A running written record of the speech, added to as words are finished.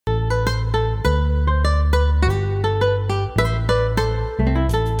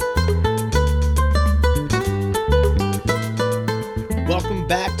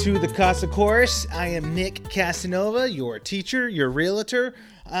to the Casa Course. I am Nick Casanova, your teacher, your realtor.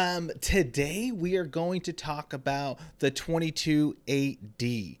 Today we are going to talk about the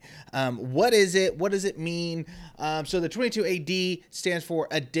 22AD. What is it? What does it mean? So the 22AD stands for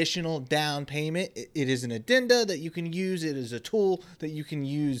additional down payment. It is an addenda that you can use. It is a tool that you can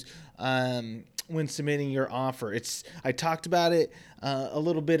use when submitting your offer. I talked about it a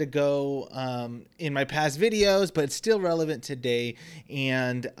little bit ago in my past videos, but it's still relevant today.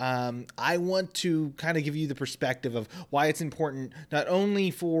 And I want to kind of give you the perspective of why it's important, not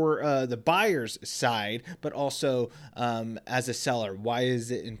only for the buyer's side, but also as a seller. Why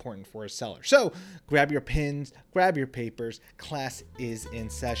is it important for a seller? So grab your pens, grab your papers. Class is in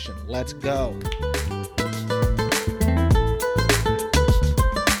session. Let's go.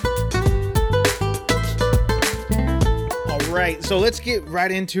 Right, so let's get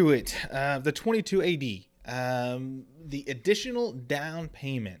right into it. The 22AD, the additional down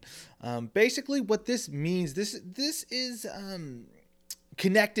payment. Basically, what this means, this is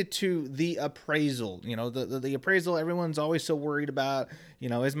connected to the appraisal. You know, the appraisal. Everyone's always so worried about. You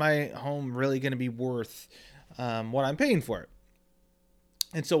know, is my home really going to be worth what I'm paying for it?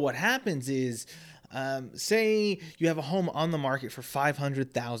 And so what happens is, say you have a home on the market for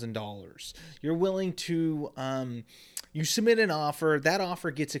 $500,000. You're willing to, you submit an offer, that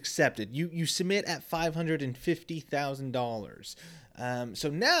offer gets accepted. You submit at $550,000. So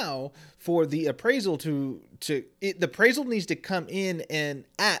now for the appraisal the appraisal needs to come in and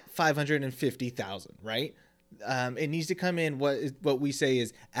at $550,000, right? It needs to come in what we say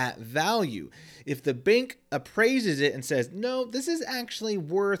is at value. If the bank appraises it and says, no, this is actually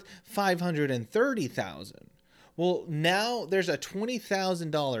worth $530,000. Well, now there's a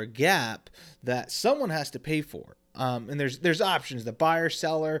 $20,000 gap that someone has to pay for. And there's options. The buyer,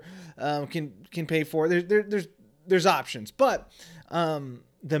 seller can pay for it. There's options, but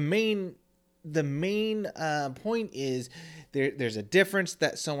the main point is there's a difference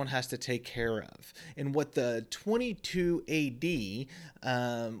that someone has to take care of. And what the 22AD,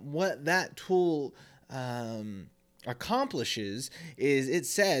 what that tool accomplishes is it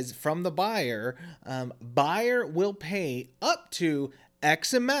says from the buyer, buyer will pay up to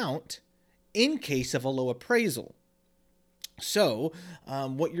X amount in case of a low appraisal. So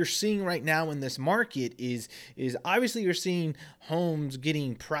what you're seeing right now in this market is obviously you're seeing homes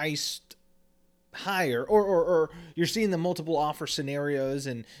getting priced higher, or you're seeing the multiple offer scenarios,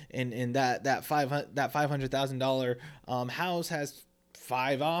 and that $500,000 house has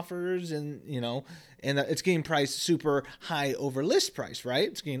 5 offers, and you know, and it's getting priced super high over list price, right?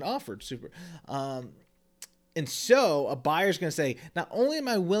 It's getting offered super. And so a buyer's going to say, not only am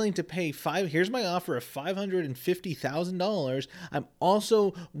I willing to pay here's my offer of $550,000, I'm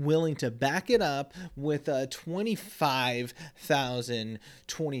also willing to back it up with a $25,000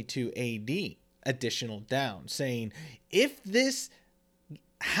 22AD additional down, saying if this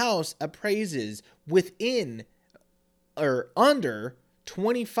house appraises within or under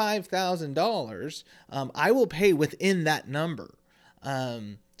 $25,000, I will pay within that number.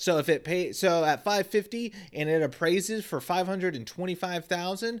 So if it at $550 and it appraises for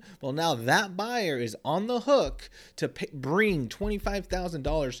 $525,000, well, now that buyer is on the hook to bring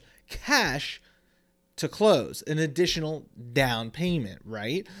 $25,000 cash to close, an additional down payment,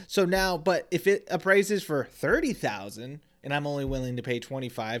 right? So now, but if it appraises for $30,000 and I'm only willing to pay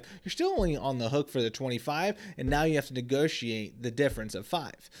 $25,000, you're still only on the hook for the $25,000, and now you have to negotiate the difference of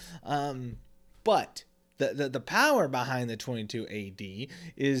 $5,000. But the power behind the 22AD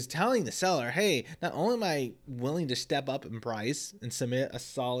is telling the seller, hey, not only am I willing to step up in price and submit a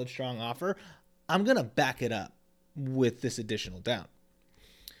solid, strong offer, I'm going to back it up with this additional down.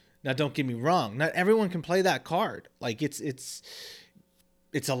 Now, don't get me wrong. Not everyone can play that card. Like it's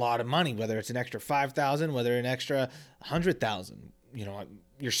a lot of money, whether it's an extra $5,000, whether an extra $100,000. You know,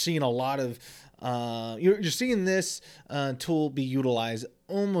 you're seeing a lot of, you're seeing this tool be utilized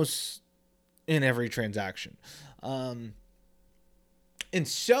almost in every transaction. And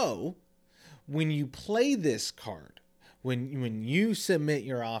so when you play this card, when you submit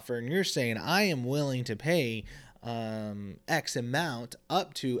your offer and you're saying, I am willing to pay X amount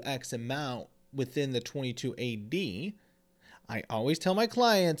up to X amount within the 22AD, I always tell my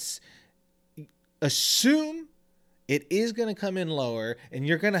clients, assume it is going to come in lower, and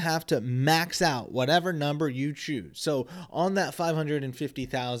you're going to have to max out whatever number you choose. So on that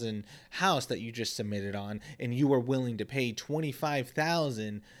 $550,000 house that you just submitted on, and you are willing to pay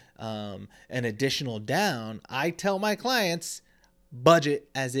 $25,000 an additional down, I tell my clients, budget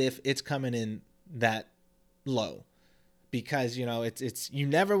as if it's coming in that low. because, you know, it's you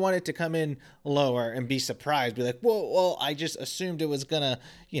never want it to come in lower and be surprised, be like, well, I just assumed it was gonna,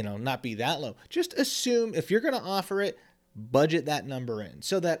 you know, not be that low. Just assume if you're gonna offer it, budget that number in,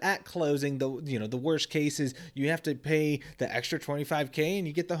 so that at closing, the worst case is you have to pay the extra $25K and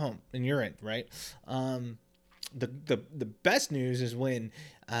you get the home and you're in, right? The best news is when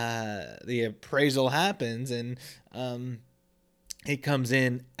the appraisal happens and it comes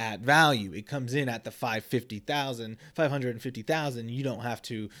in at value. It comes in at the $550,000. You don't have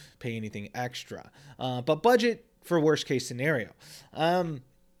to pay anything extra, but budget for worst case scenario.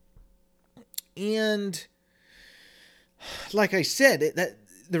 And like I said, that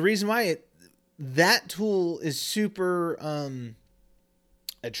the reason why that tool is super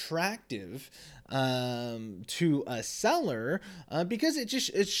attractive to a seller, because it's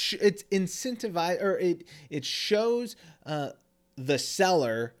incentivized, or it shows the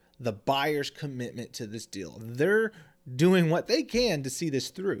seller, the buyer's commitment to this deal. They're doing what they can to see this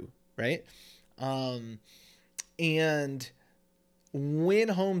through, right? And when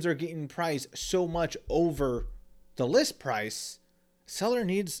homes are getting priced so much over the list price, seller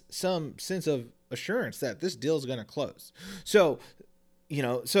needs some sense of assurance that this deal is going to close. So, you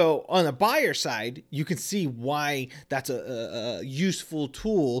know, so on the buyer side, you can see why that's a useful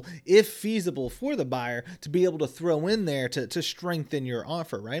tool, if feasible for the buyer, to be able to throw in there to strengthen your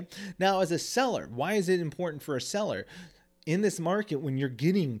offer, right? Now, as a seller, why is it important for a seller? In this market, when you're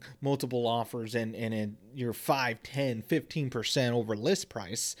getting multiple offers and you're 5, 10, 15% over list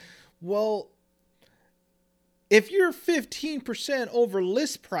price, well, if you're 15% over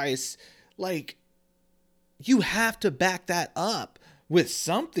list price, like, you have to back that up with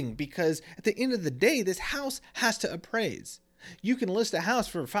something, because at the end of the day, this house has to appraise. You can list a house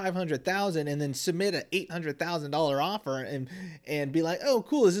for $500,000 and then submit an $800,000 offer and be like, oh,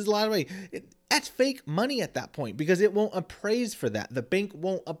 cool, this is a lot of money. That's fake money at that point, because it won't appraise for that. The bank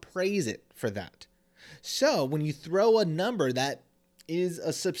won't appraise it for that. So when you throw a number that is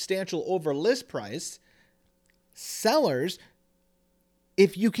a substantial over list price, sellers,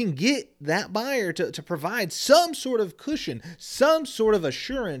 if you can get that buyer to provide some sort of cushion, some sort of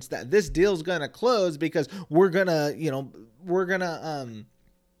assurance that this deal's going to close, because we're going to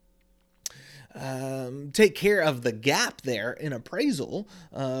take care of the gap there in appraisal,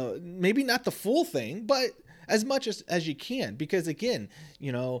 maybe not the full thing, but as much as you can, because again,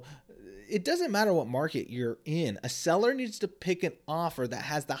 you know, it doesn't matter what market you're in. A seller needs to pick an offer that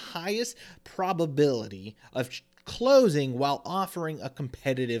has the highest probability of closing while offering a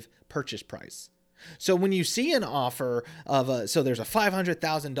competitive purchase price. So when you see an offer of so there's a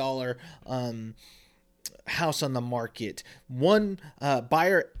 $500,000 house on the market, one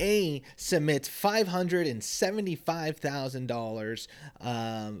buyer A submits $575,000,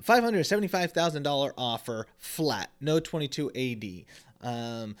 $575,000 offer flat, no 22 AD.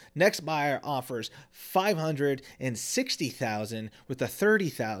 Next buyer offers $560,000 with a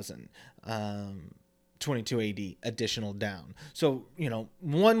 $30,000 22 AD additional down. So, you know,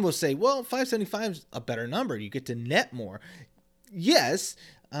 one will say, well, 575 is a better number. You get to net more. Yes.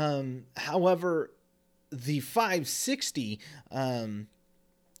 However, the 560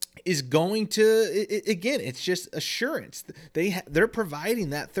 is going to, again, it's just assurance. They're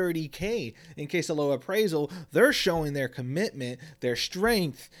providing that 30K in case of low appraisal. They're showing their commitment, their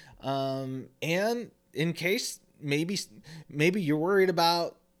strength, and in case maybe you're worried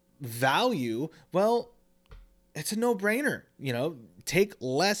about value, well, it's a no-brainer. You know, take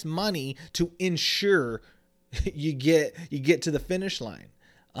less money to ensure you get to the finish line.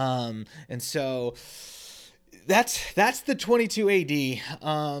 And so that's the 22 AD.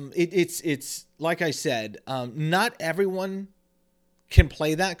 It's like I said, not everyone can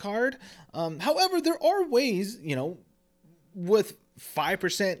play that card. However, there are ways, you know, with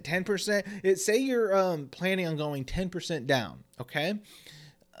 5%, 10%. Say you're planning on going 10% down, okay?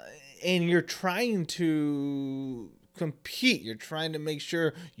 And you're trying to compete. You're trying to make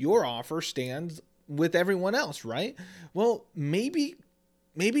sure your offer stands with everyone else, right? Well, maybe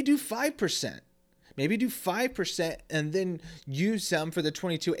do 5%. Maybe do 5% and then use some for the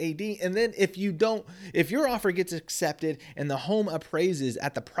 22 AD. And then if your offer gets accepted and the home appraises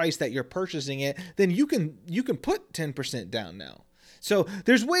at the price that you're purchasing it, then you can put 10% down now. So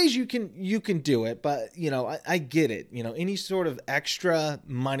there's ways you can do it, but you know, I get it. You know, any sort of extra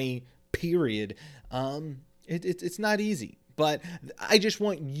money, period, it's not easy. But I just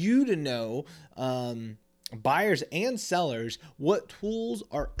want you to know, buyers and sellers, what tools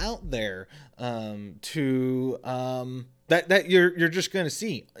are out there that you're just going to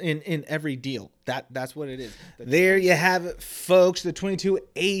see in every deal. That's what it is. There you have it, folks. The 22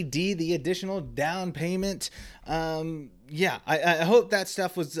 AD, the additional down payment. Yeah, I hope that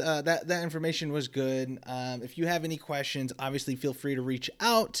stuff was that information was good. If you have any questions, obviously feel free to reach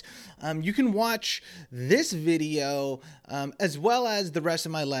out. You can watch this video as well as the rest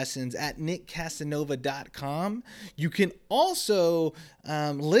of my lessons at nickcasanova.com. You can also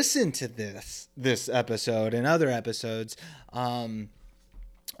listen to this episode and other episodes on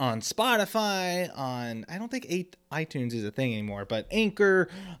Spotify, I don't think iTunes is a thing anymore, but Anchor,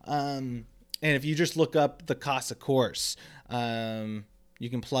 and if you just look up the Casa course, you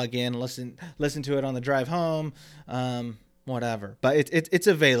can plug in, listen to it on the drive home, whatever. But it's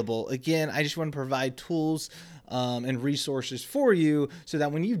available. Again, I just want to provide tools and resources for you so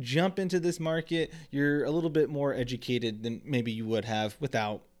that when you jump into this market, you're a little bit more educated than maybe you would have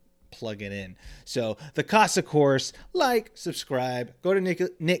without plug it in. So the Casa course, like, subscribe, go to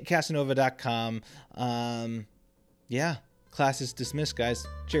nickcasanova.com. Yeah, class is dismissed, guys.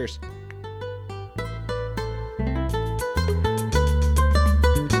 Cheers.